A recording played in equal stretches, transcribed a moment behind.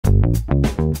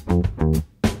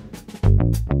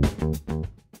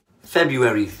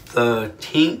February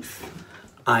 13th,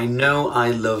 I Know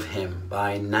I Love Him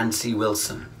by Nancy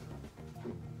Wilson.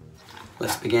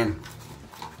 Let's begin.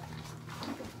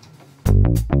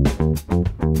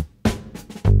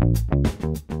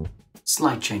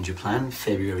 Slight change of plan,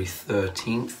 February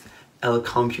 13th, El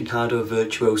Computador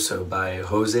Virtuoso by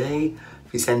José,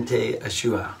 Vicente,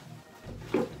 Asuar.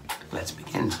 Let's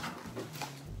begin.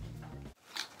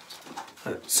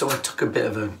 So I took a bit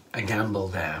of a gamble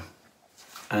there,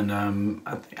 and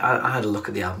I had a look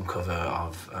at the album cover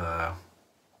of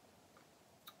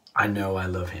I Know I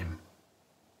Love Him,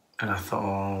 and I thought,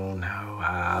 oh no,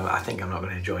 I think I'm not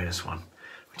going to enjoy this one,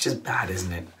 which is bad,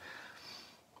 isn't it?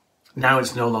 Now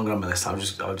it's no longer on my list. I'll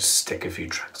just stick a few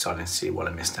tracks on and see what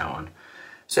I missed out on.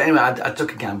 So anyway, I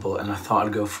took a gamble and I thought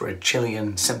I'd go for a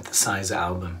Chilean synthesizer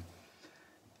album.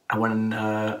 I went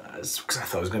because I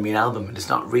thought it was going to be an album, and it's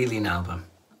not really an album.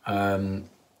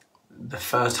 The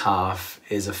first half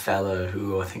is a fella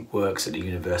who I think works at the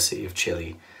University of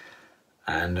Chile,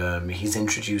 and he's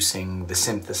introducing the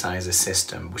synthesizer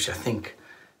system, which I think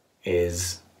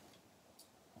is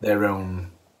their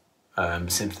own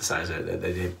synthesizer that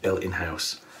they built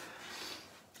in-house,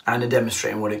 and they're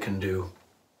demonstrating what it can do.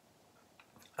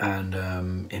 And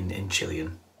in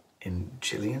Chilean,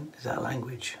 is that a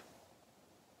language?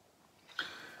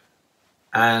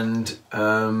 And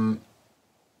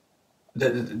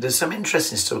there's some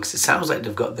interesting stuff, because it sounds like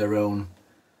they've got their own,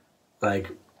 like,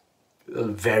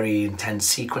 very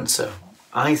intense sequencer.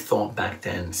 I thought back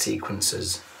then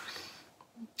sequencers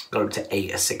got up to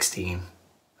 8 or 16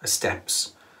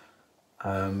 steps,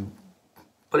 but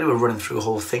they were running through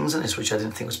whole things on this, which I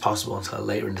didn't think was possible until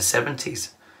later in the 70s.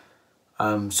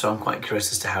 So I'm quite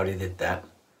curious as to how they did that.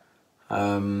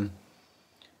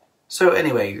 So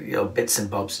anyway, you know, bits and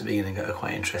bobs at the beginning are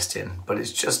quite interesting, but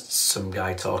it's just some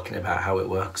guy talking about how it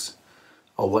works,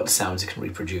 or what sounds it can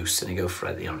reproduce, and they go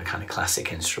for, you know, the kind of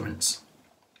classic instruments,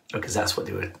 because that's what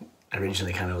they were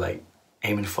originally kind of like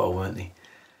aiming for, weren't they?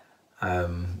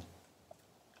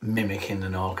 Mimicking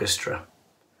an orchestra,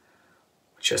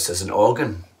 just as an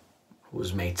organ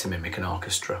was made to mimic an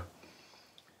orchestra.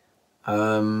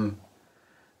 And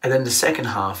then the second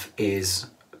half is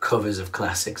covers of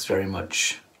classics, very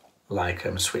much like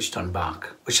Switched on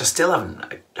Bach, which I still haven't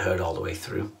heard all the way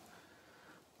through.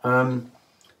 And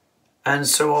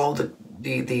so all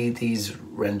these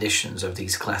renditions of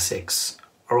these classics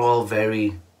are all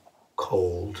very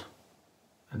cold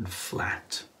and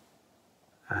flat,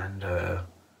 and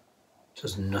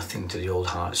does nothing to the old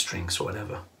heartstrings or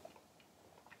whatever.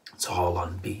 It's all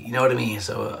on beat, you know what I mean?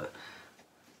 So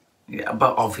yeah,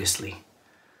 but obviously.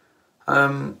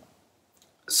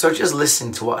 So just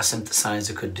listening to what a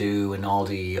synthesizer could do, and all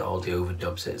the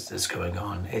overdubs that's going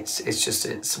on, it's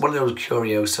one of those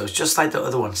curiosos, just like the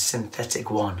other one,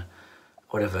 Synthetic One,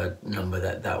 whatever number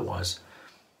that was.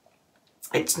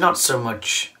 It's not so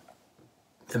much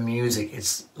the music,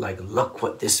 it's like, look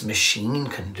what this machine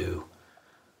can do.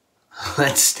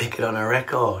 Let's stick it on a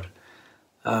record.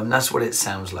 That's what it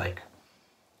sounds like.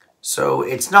 So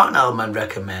it's not an album I'd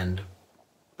recommend,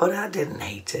 but I didn't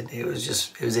hate it. It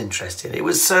was interesting.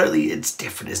 It's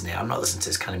different, isn't it? I'm not listening to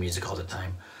this kind of music all the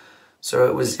time. So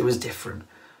it was different.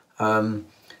 The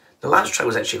last track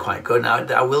was actually quite good. Now,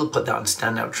 I will put that on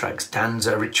standout tracks.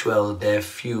 Danza Ritual del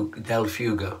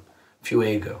Fuego.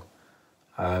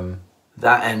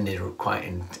 That ended quite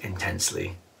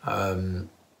intensely. And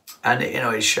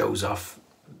it shows off,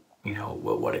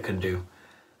 what it can do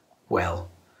well.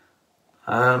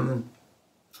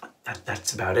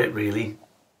 That's about it, really.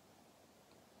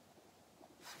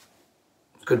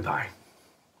 Goodbye.